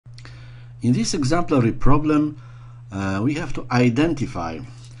In this exemplary problem, we have to identify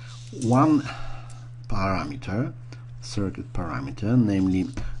one parameter, circuit parameter, namely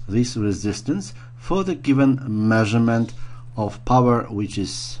this resistance, for the given measurement of power which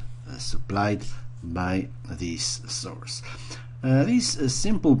is supplied by this source. This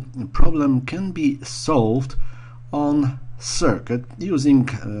simple problem can be solved on circuit using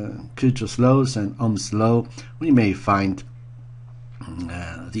Kirchhoff's laws and Ohm's law. We may find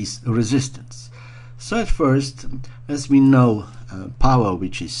this resistance. So at first, as we know, power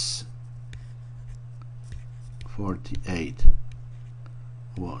which is 48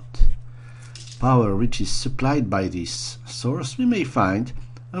 watt, power which is supplied by this source, we may find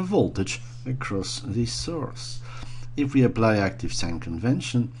a voltage across this source. If we apply active sign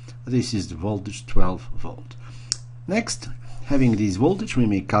convention, this is the voltage 12 volt. Next, having this voltage, we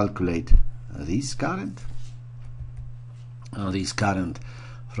may calculate this current. This current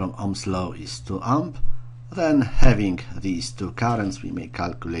from Ohm's law is 2 amp. Then, having these two currents, we may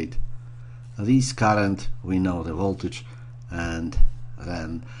calculate this current. We know the voltage, and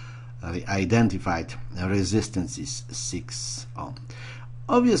then the identified resistance is 6 ohm.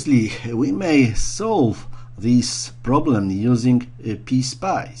 Obviously, we may solve this problem using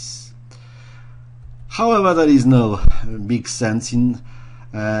PSpice. However, there is no big sense in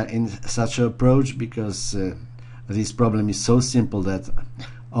such an approach, because this problem is so simple that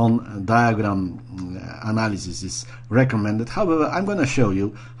on diagram analysis is recommended. However, I'm going to show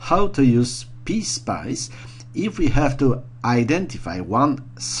you how to use PSpice if we have to identify one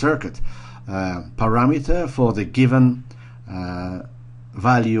circuit parameter for the given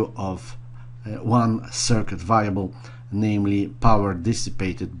value of one circuit variable, namely power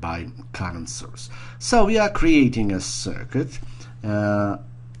dissipated by current source. So we are creating a circuit diagram.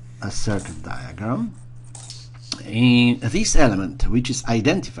 In this element which is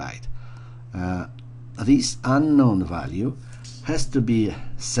identified, this unknown value has to be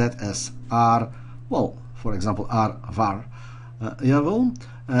set as R, well, for example, R var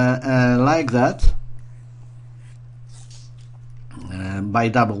like that. By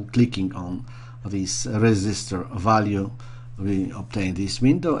double clicking on this resistor value, we obtain this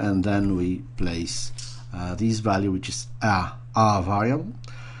window, and then we place this value, which is R variable.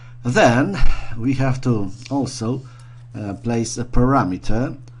 Then we have to also place a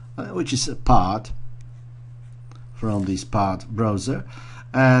parameter which is a part from this part browser,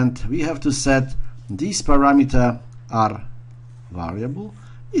 and we have to set this parameter R variable.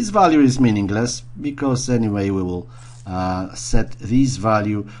 This value is meaningless, because anyway we will set this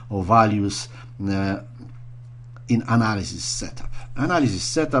value or values in analysis setup.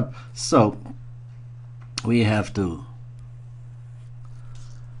 So we have to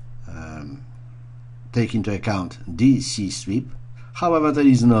take into account DC sweep. However, there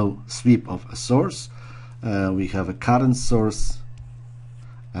is no sweep of a source. We have a current source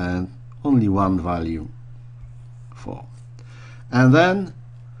and only one value, 4. And then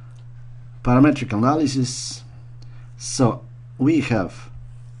parametric analysis. So we have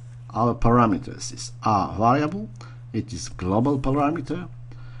our parameters is R variable. It is global parameter,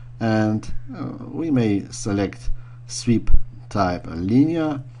 and we may select sweep type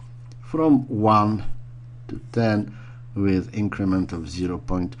linear from 1 to 10 with increment of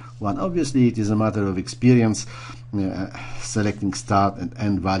 0.1. Obviously, it is a matter of experience selecting start and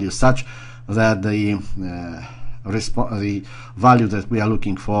end value such that the value that we are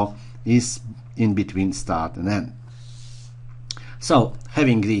looking for is in between start and end. So,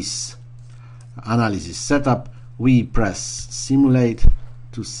 having this analysis setup, we press simulate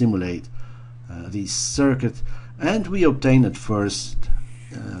to simulate this circuit, and we obtain at first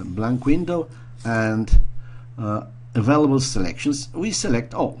blank window and available selections. We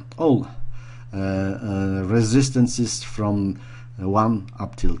select all resistances from 1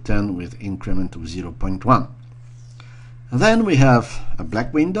 up till 10 with increment of 0.1. Then we have a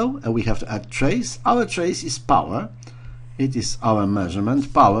black window, and we have to add trace. Our trace is power. It is our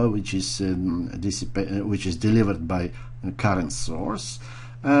measurement power, which is delivered by a current source,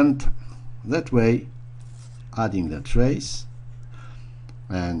 and that way, adding the trace,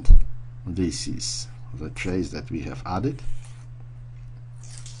 and this is the trace that we have added,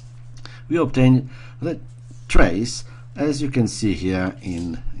 we obtain the trace, as you can see here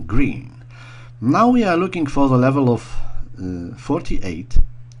in green. Now we are looking for the level of 48.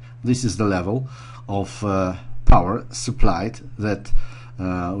 This is the level of power supplied that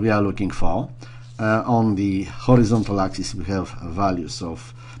we are looking for. On the horizontal axis we have values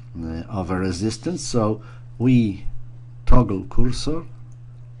of a resistance, so we toggle cursor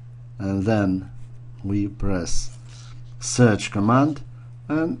and then we press search command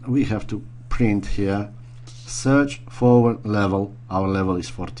and we have to print here search forward level. Our level is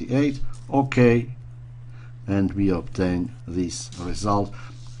 48. OK, and we obtain this result.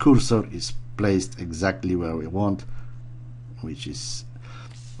 Cursor is placed exactly where we want, which is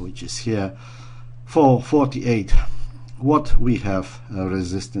here. For 48 watt we have a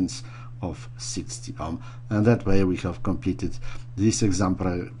resistance of 60 ohm, and that way we have completed this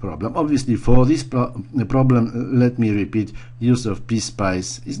example problem. Obviously, for this problem, let me repeat, use of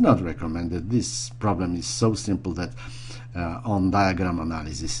PSpice is not recommended. This problem is so simple that on diagram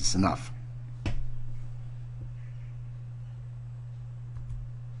analysis is enough.